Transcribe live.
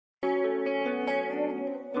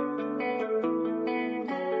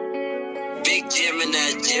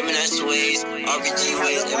Gemini ways, RPG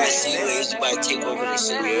ways, MSC ways, about to take over this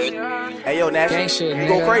shit, you heard? Hey yo, Nash, gang shit, you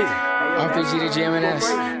go crazy. RPG to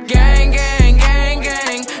GMNS. Gang, gang, gang,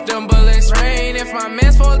 gang. Them bullets rain. If my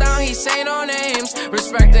mans fall down, he say no names.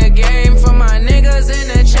 Respect the game for my niggas in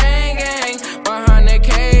the chain gang. Behind the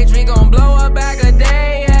cage, we gon' blow a bag a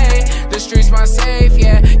day. Ay. The streets my safe,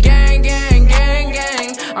 yeah. Gang, gang, gang,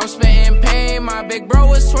 gang. I'm spitting pain. My big bro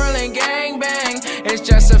was swirling gang bang. It's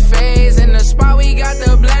just a phase. In the spot, we got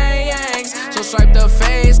the blanks. So swipe the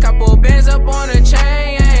face. Couple bands up on the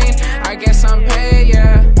chain. I guess I'm paid,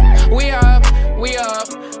 yeah. We up.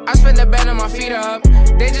 I spend the bed on my feet up.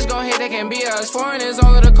 They just gon' hate, they can be us. Foreign is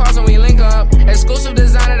all of the cars and we link up. Exclusive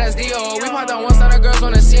designer, that's D.O. We popped on once, now the girls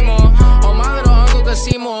wanna see more. Oh, my little uncle could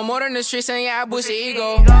see more. More than the streets and yeah, I boost the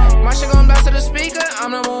ego. My shit gon' blast to the speaker.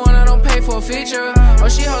 I'm number one, I don't pay for a feature. Oh,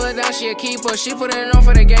 she hold it down, she a keeper. She put it on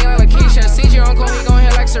for the gang like Lakeisha. CG uncle, he gon'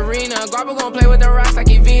 hit like Serena. Guapa gon' play with the rocks like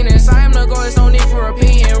he Venus. I am the goal, there's no need for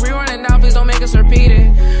repeating. Rerunning down, please don't make us repeat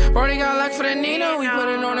it. Brody got luck for the Nina. We put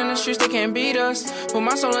it on in the streets, they can't beat us. Put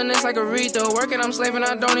my soul in this like Aretha. Working, I'm slaving,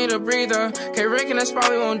 I don't need a breather. K-Rick in the spot,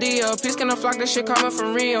 we won't D-up. Peace gonna flock, this shit coming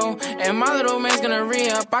from Rio. And my little man's gonna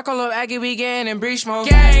re-up. I call up Aggie, we getting in breach mode.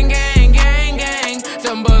 Gang, gang, gang, gang.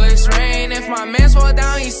 Them bullets rain. If my mans fall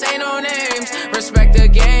down, he say no names. Respect the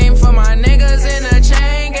game for my niggas in the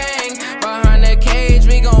chain gang. Behind the cage,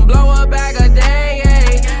 we gon' blow a bag a day.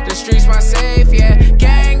 Ay. The streets my safe, yeah.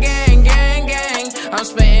 Gang, gang, gang, gang. I'm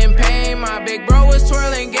spitting pain. My big bro was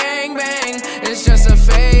twirling gang bang. It's just a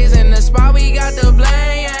phase. In the spot, we got the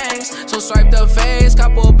blanks. So swipe the face.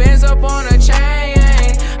 Couple bands up on a chain.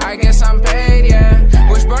 I guess I'm paid, yeah.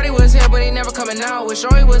 Wish Brody was here, but he never coming out. Wish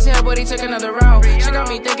Joey was here, but he took another route. She got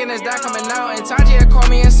me thinking, is that coming out? And Taji had called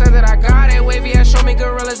me and said that I got it. Wavy had showed me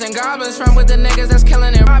gorillas and goblins. Friend with the niggas that's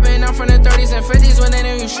killing and robbing. I'm from the 30s and 50s when they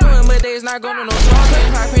know you shooting, but they's not going to no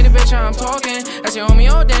talking. Pack me the bitch, I'm talking. That's your homie,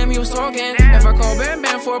 oh damn, he was talking. If I call Bam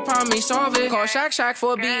Bam for a problem, he solve it. Call Shaq Shaq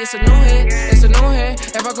for a beat, it's a new hit. It's a new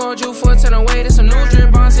hit. If I called you for a 10 away, it's a new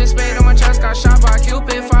drip. Bonds and spade on my chest, got shot by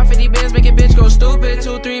Cupid. 550 bands make a bitch go stupid.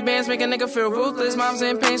 2-3 bands make a nigga feel ruthless. Mom's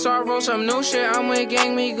in pain, so I roll some new shit. I'm with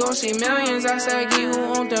gang, we gon' see millions. I said, Gee, who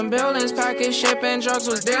owned them buildings? Package, ship, and drugs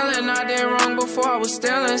was dealing. I did wrong before I was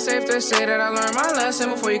stealing. Safe to say that I learned my lesson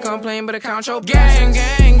before you complain, but account your gang,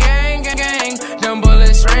 gang, gang, gang, gang. Them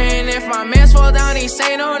bullets rain. If my mans fall down, he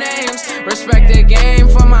say no names. Respect the game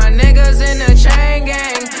for my niggas in the chain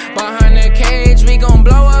gang. Behind the cage, we gon'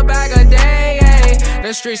 blow a bag a day. Ay.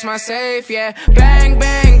 The streets my safe, yeah. Bang,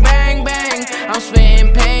 bang, bang, bang. I'm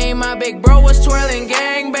spitting pain. My big bro was twirling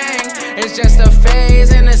gang bang. It's just a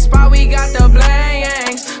phase. In the spot, we got the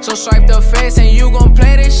blanks. So swipe the face and you gon'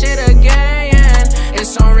 play this shit again.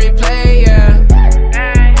 It's on replay, yeah.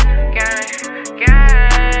 Gang, gang,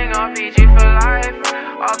 gang. RPG for life.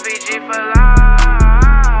 RPG for life.